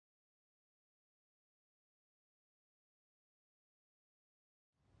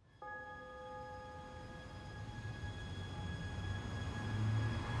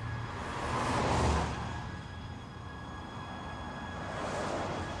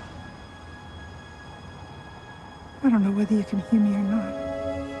I don't know whether you can hear me or not.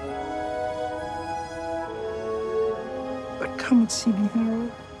 But come and see me,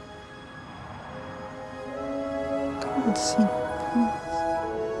 Harold. Come and see me, please.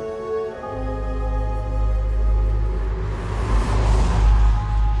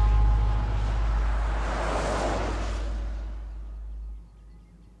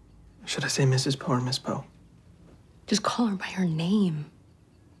 Should I say Mrs. Poe or Miss Poe? Just call her by her name.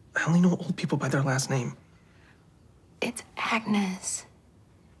 I only know old people by their last name. It's Agnes.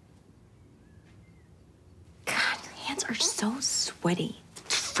 God, your hands are so sweaty.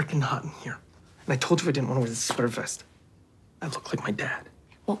 It's freaking hot in here. And I told you I didn't want to wear this sweater vest. I look like my dad.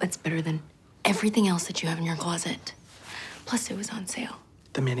 Well, it's better than everything else that you have in your closet. Plus, it was on sale.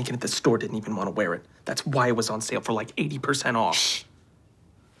 The mannequin at the store didn't even want to wear it. That's why it was on sale for like 80% off. Shh.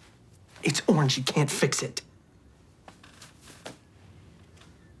 It's orange, you can't fix it.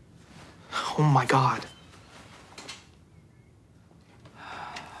 Oh my God.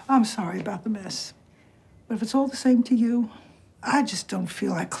 I'm sorry about the mess. But if it's all the same to you, I just don't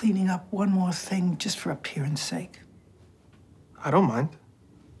feel like cleaning up one more thing just for appearance sake. I don't mind.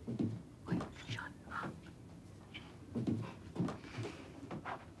 Wait, shut up.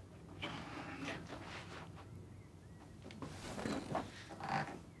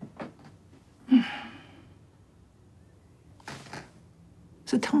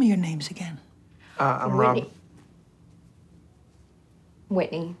 So tell me your names again. I'm Rob.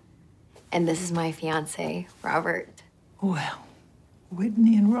 Whitney. And this is my fiance, Robert. Well,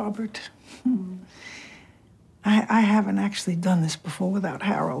 Whitney and Robert. I haven't actually done this before without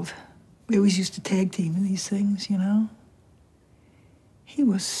Harold. We always used to tag team in these things, you know? He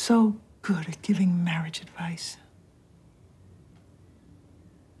was so good at giving marriage advice.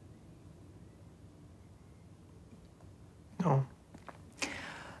 No.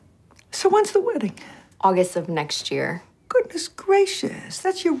 So when's the wedding? August of next year. Goodness gracious,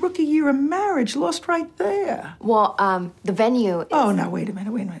 that's your rookie year of marriage lost right there. Well, the venue is... Oh, now, wait a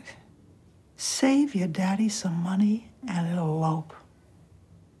minute. Save your daddy some money and elope.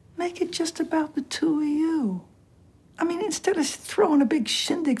 Make it just about the two of you. I mean, instead of throwing a big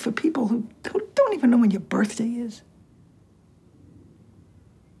shindig for people who don't even know when your birthday is.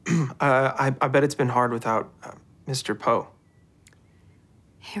 I bet it's been hard without Mr. Poe.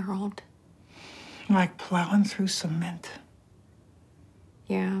 Harold. Like plowing through cement.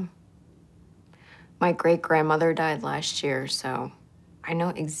 Yeah. My great-grandmother died last year, so I know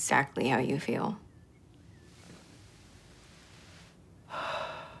exactly how you feel.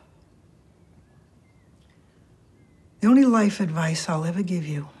 The only life advice I'll ever give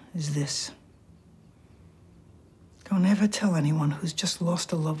you is this. Don't ever tell anyone who's just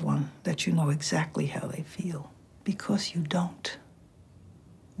lost a loved one that you know exactly how they feel, because you don't.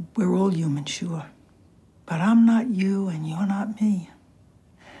 We're all human, sure. But I'm not you and you're not me.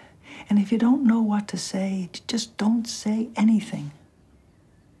 And if you don't know what to say, just don't say anything.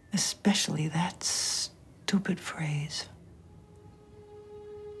 Especially that stupid phrase.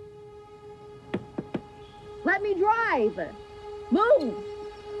 Let me drive. Move.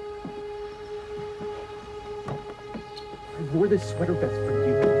 I wore this sweater vest for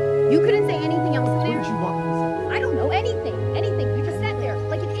you. You couldn't say anything else in What there? did you want me to say? I don't know anything. Anything. You just sat there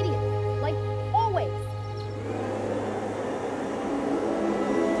like an idiot. Like always.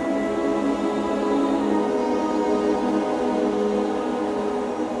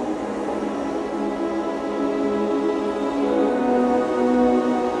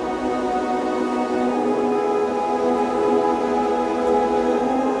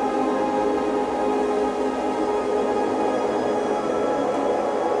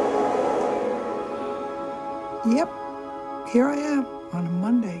 Yep, here I am on a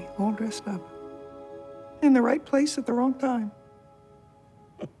Monday, all dressed up. In the right place at the wrong time.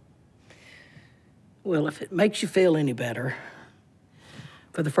 Well, if it makes you feel any better,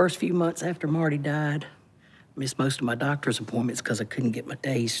 for the first few months after Marty died, I missed most of my doctor's appointments because I couldn't get my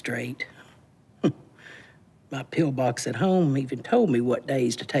days straight. My pill box at home even told me what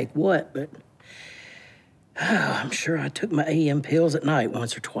days to take what, but I'm sure I took my AM pills at night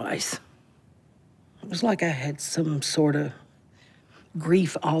once or twice. It was like I had some sort of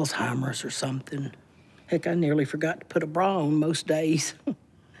grief Alzheimer's or something. Heck, I nearly forgot to put a bra on most days. Of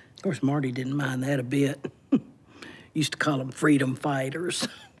course, Marty didn't mind that a bit. Used to call them freedom fighters.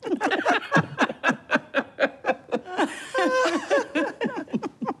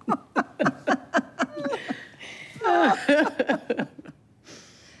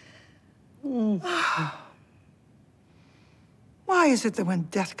 Why is it that when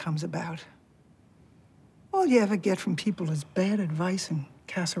death comes about, all you ever get from people is bad advice and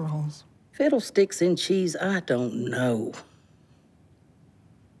casseroles? Fiddlesticks and cheese, I don't know.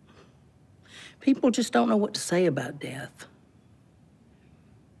 People just don't know what to say about death.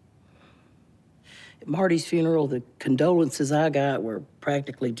 At Marty's funeral, the condolences I got were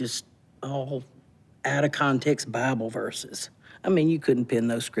practically just all out of context Bible verses. I mean, you couldn't pin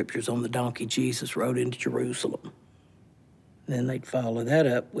those scriptures on the donkey Jesus rode into Jerusalem. Then they'd follow that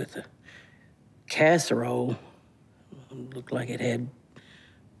up with a casserole. Looked like it had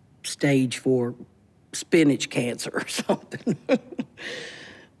stage 4 spinach cancer or something.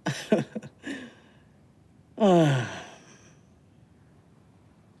 I've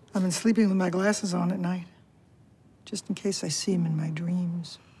been sleeping with my glasses on at night, just in case I see him in my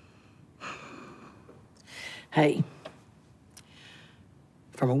dreams. Hey,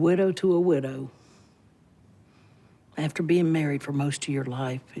 from a widow to a widow, after being married for most of your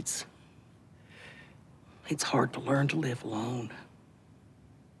life, it's hard to learn to live alone.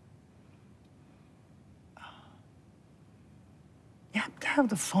 You happen to have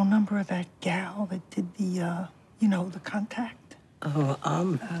the phone number of that gal that did the, the contact?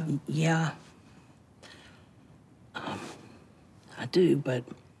 Yeah. I do, but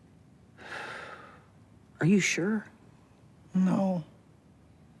are you sure? No.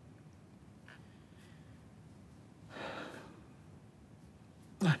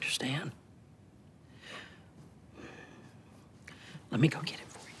 I understand. Let me go get it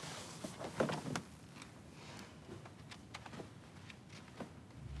for you.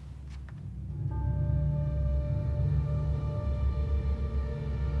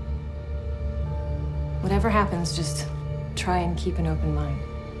 Whatever happens, just try and keep an open mind.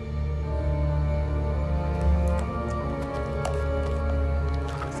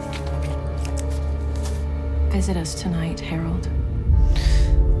 Visit us tonight, Harold.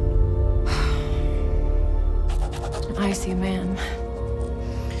 I see a man.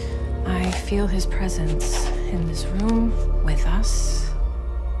 I feel his presence in this room, with us,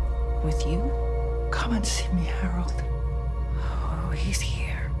 with you. Come and see me, Harold. Oh, he's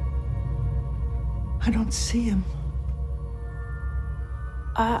here. I don't see him.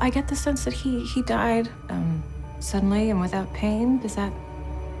 I get the sense that he died suddenly and without pain. Does that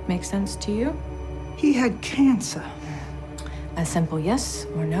make sense to you? He had cancer. A simple yes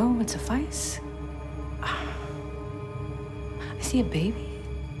or no would suffice. I see a baby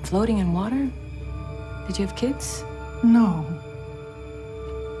floating in water. Did you have kids? No.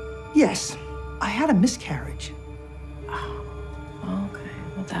 Yes, I had a miscarriage. Oh, okay.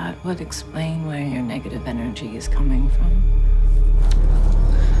 Well, that would explain where your negative energy is coming from.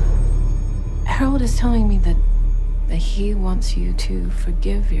 Harold is telling me that he wants you to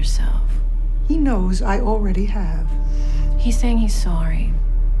forgive yourself. He knows I already have. He's saying he's sorry.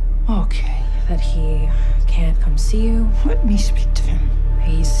 Okay. That he can't come see you. Let me speak to him.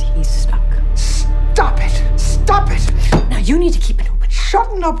 He's stuck. Stop it! Stop it! Now you need to keep it open.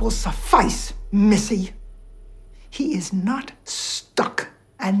 Shutting up will suffice, Missy. He is not stuck,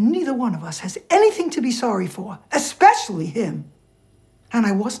 and neither one of us has anything to be sorry for, especially him. And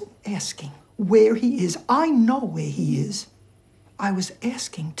I wasn't asking where he is. I know where he is. I was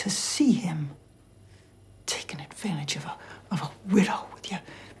asking to see him. Taking advantage of a widow with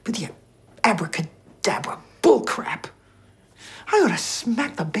your abracadabra bullcrap. I ought to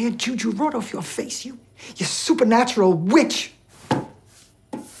smack the bad juju right off your face, you supernatural witch.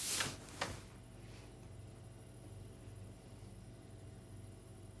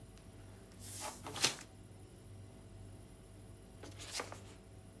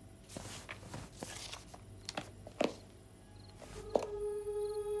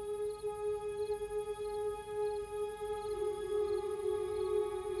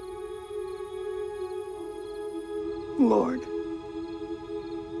 Lord,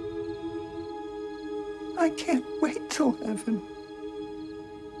 I can't wait till heaven.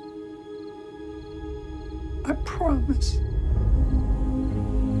 I promise.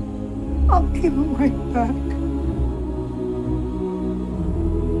 I'll give him right back.